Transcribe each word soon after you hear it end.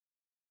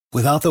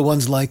Without the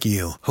ones like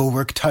you, who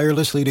work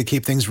tirelessly to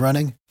keep things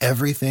running,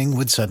 everything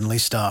would suddenly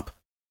stop.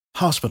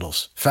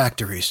 Hospitals,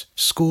 factories,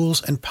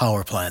 schools, and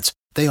power plants,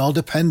 they all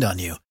depend on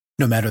you.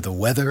 No matter the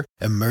weather,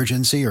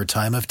 emergency, or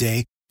time of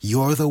day,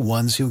 you're the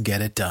ones who get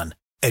it done.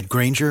 At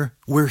Grainger,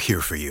 we're here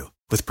for you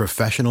with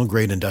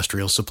professional-grade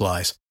industrial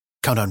supplies.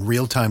 Count on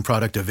real-time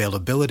product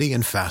availability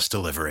and fast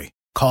delivery.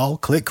 Call,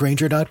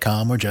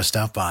 clickgrainger.com, or just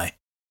stop by.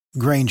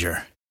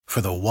 Grainger, for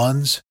the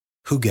ones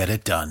who get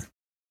it done.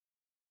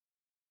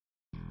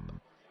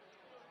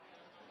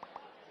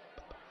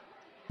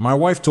 My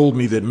wife told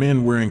me that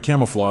men wearing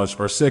camouflage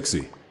are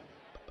sexy.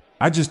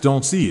 I just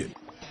don't see it.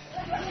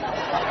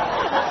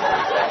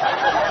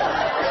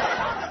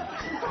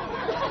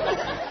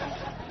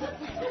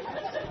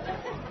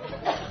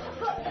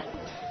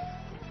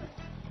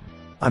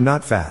 I'm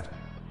not fat.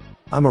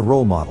 I'm a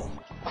role model.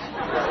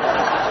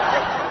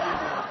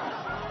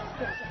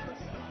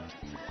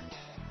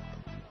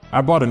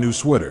 I bought a new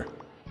sweater,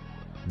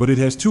 but it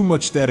has too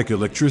much static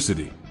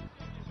electricity.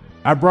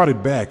 I brought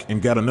it back and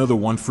got another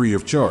one free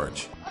of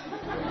charge.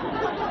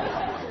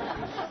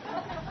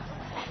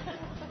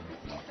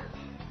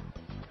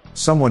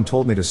 Someone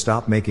told me to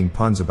stop making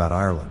puns about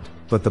Ireland,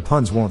 but the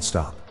puns won't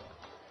stop.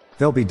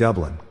 They'll be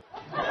Dublin.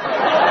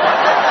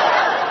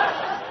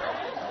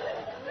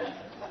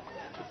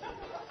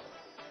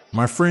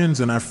 My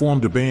friends and I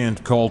formed a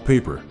band called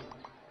Paper.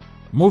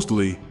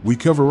 Mostly, we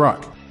cover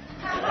rock.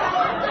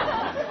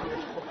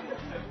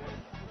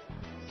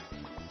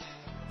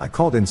 I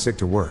called in sick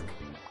to work.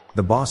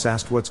 The boss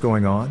asked what's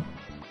going on.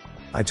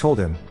 I told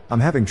him, I'm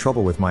having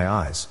trouble with my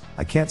eyes,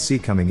 I can't see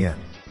coming in.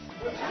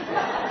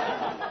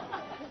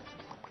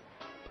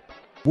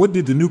 What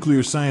did the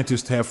nuclear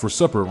scientist have for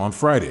supper on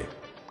Friday?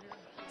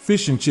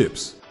 Fish and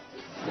chips.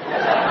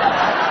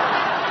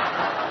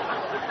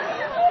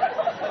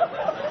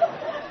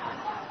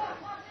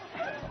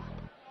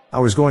 I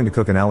was going to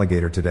cook an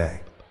alligator today,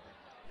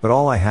 but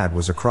all I had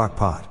was a crock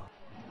pot.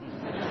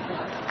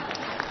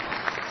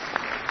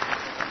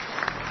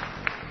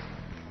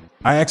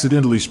 I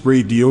accidentally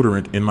sprayed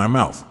deodorant in my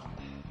mouth.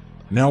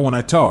 Now when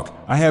I talk,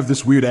 I have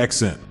this weird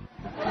accent.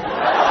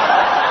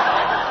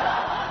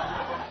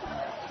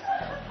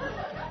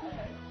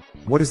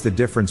 What is the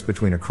difference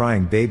between a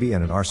crying baby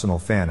and an Arsenal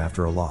fan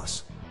after a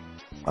loss?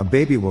 A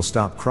baby will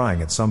stop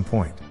crying at some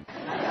point.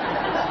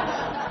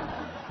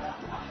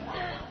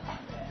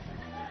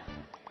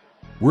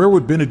 Where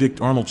would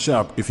Benedict Arnold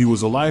shop if he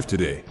was alive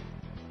today?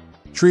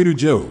 Trader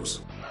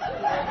Joe's.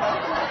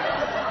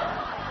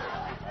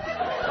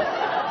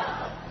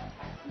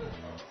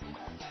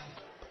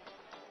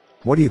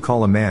 What do you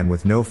call a man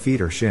with no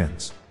feet or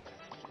shins?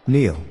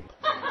 Neil.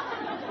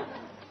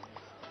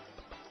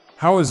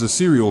 How is a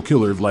serial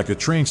killer like a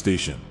train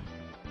station?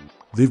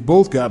 They've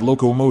both got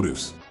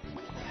locomotives.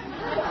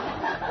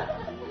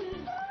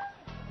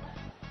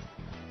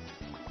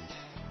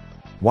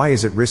 Why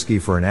is it risky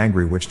for an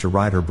angry witch to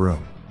ride her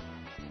broom?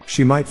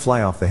 She might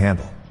fly off the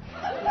handle.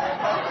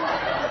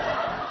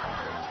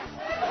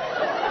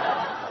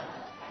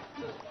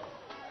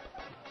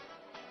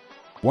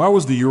 Why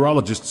was the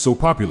urologist so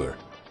popular?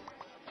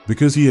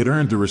 Because he had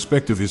earned the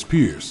respect of his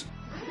peers.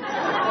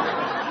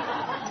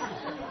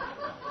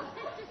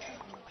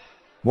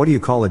 What do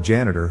you call a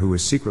janitor who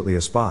is secretly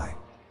a spy?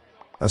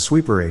 A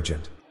sweeper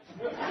agent.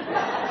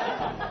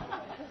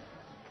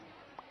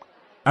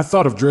 I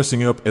thought of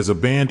dressing up as a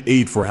band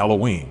aid for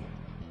Halloween.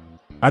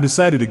 I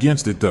decided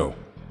against it though.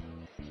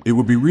 It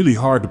would be really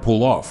hard to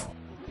pull off.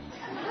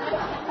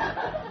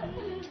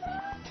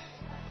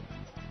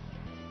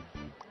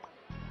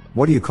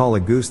 What do you call a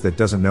goose that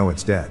doesn't know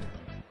it's dead?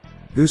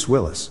 Goose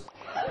Willis.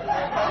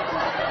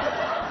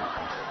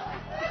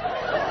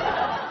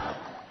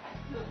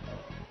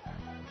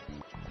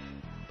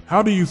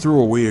 How do you throw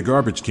away a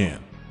garbage can?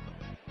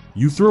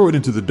 You throw it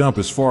into the dump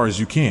as far as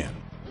you can.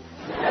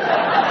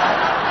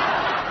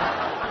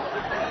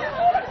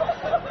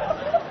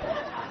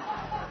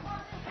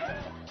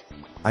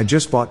 I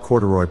just bought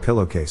corduroy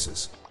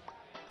pillowcases.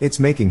 It's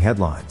making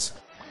headlines.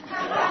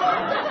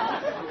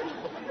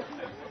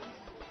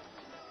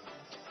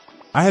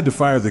 I had to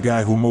fire the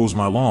guy who mows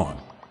my lawn.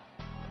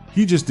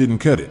 He just didn't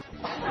cut it.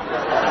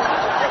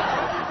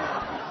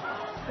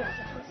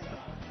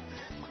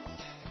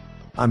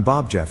 I'm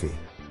Bob Jeffy.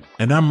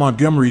 And I'm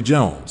Montgomery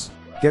Jones.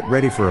 Get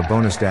ready for a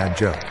bonus dad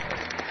joke.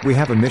 We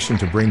have a mission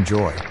to bring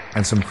joy,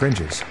 and some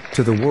cringes,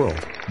 to the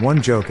world,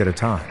 one joke at a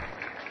time.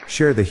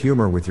 Share the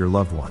humor with your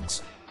loved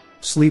ones.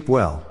 Sleep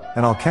well,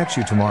 and I'll catch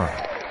you tomorrow.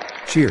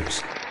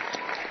 Cheers.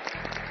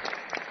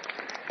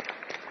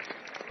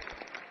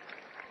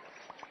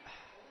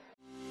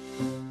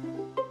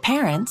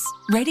 Parents,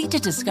 ready to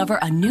discover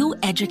a new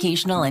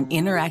educational and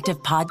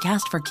interactive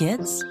podcast for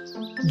kids?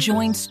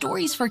 Join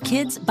Stories for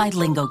Kids by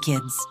Lingo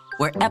Kids,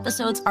 where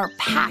episodes are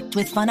packed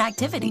with fun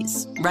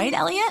activities. Right,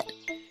 Elliot?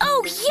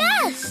 Oh,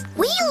 yes!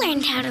 We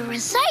learned how to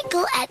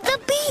recycle at the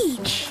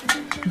beach.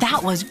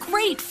 That was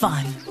great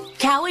fun.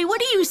 Callie, what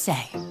do you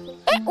say?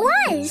 It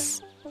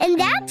was. And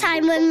that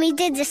time when we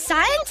did the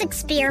science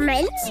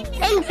experiments,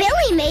 and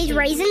Billy made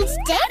raisins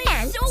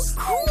dance. So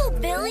cool,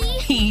 Billy.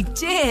 He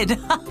did.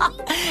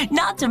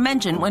 Not to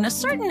mention when a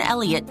certain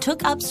Elliot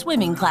took up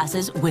swimming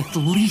classes with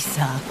Lisa.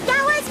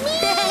 That was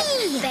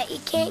me! Bet you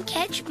can't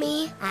catch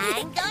me.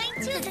 I'm going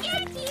to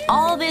get you.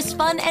 All this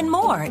fun and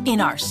more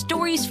in our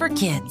Stories for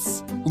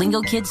Kids.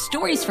 Lingo Kids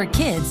Stories for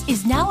Kids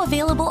is now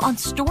available on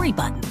Story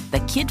Button,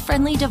 the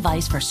kid-friendly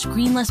device for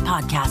screenless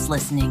podcast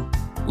listening.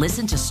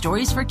 Listen to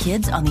Stories for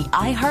Kids on the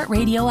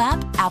iHeartRadio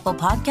app, Apple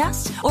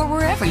Podcasts, or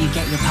wherever you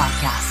get your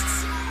podcasts.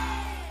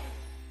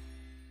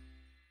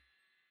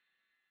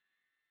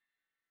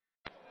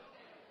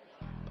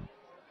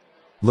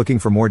 Looking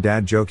for more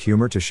dad joke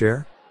humor to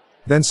share?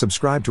 Then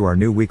subscribe to our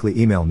new weekly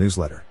email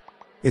newsletter.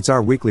 It's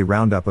our weekly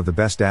roundup of the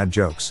best dad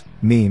jokes,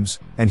 memes,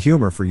 and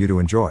humor for you to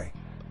enjoy.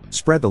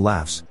 Spread the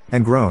laughs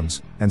and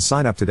groans and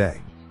sign up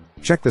today.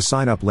 Check the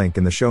sign up link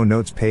in the show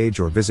notes page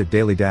or visit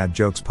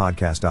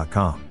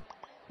dailydadjokespodcast.com.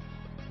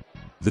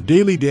 The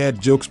Daily Dad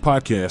Jokes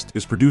Podcast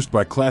is produced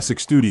by Classic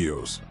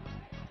Studios.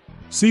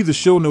 See the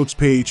show notes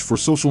page for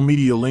social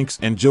media links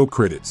and joke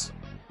credits.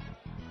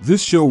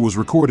 This show was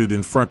recorded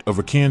in front of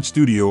a canned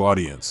studio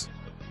audience.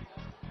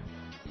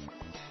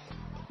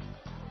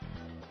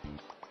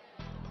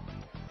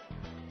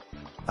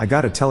 I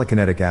got a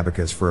telekinetic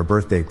abacus for a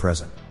birthday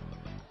present.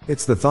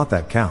 It's the thought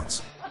that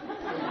counts.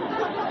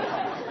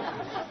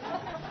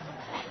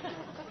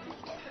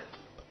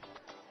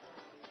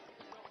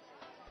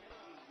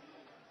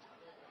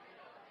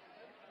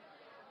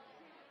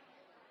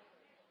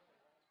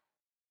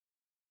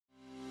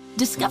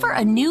 Discover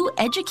a new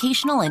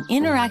educational and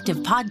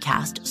interactive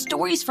podcast,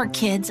 Stories for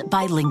Kids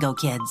by Lingo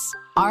Kids.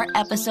 Our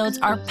episodes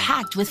are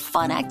packed with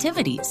fun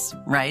activities.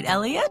 Right,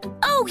 Elliot?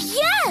 Oh,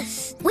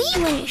 yes! We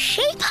went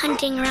shape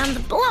hunting around the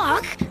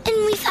block, and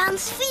we found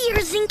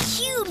spheres and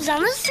cubes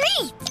on the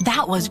street.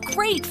 That was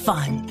great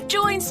fun.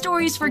 Join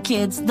Stories for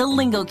Kids, the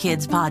Lingo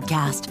Kids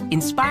podcast,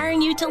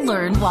 inspiring you to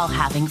learn while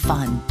having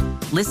fun.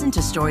 Listen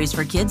to Stories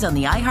for Kids on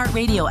the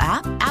iHeartRadio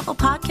app, Apple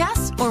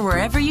Podcasts, or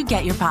wherever you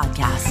get your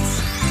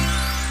podcasts.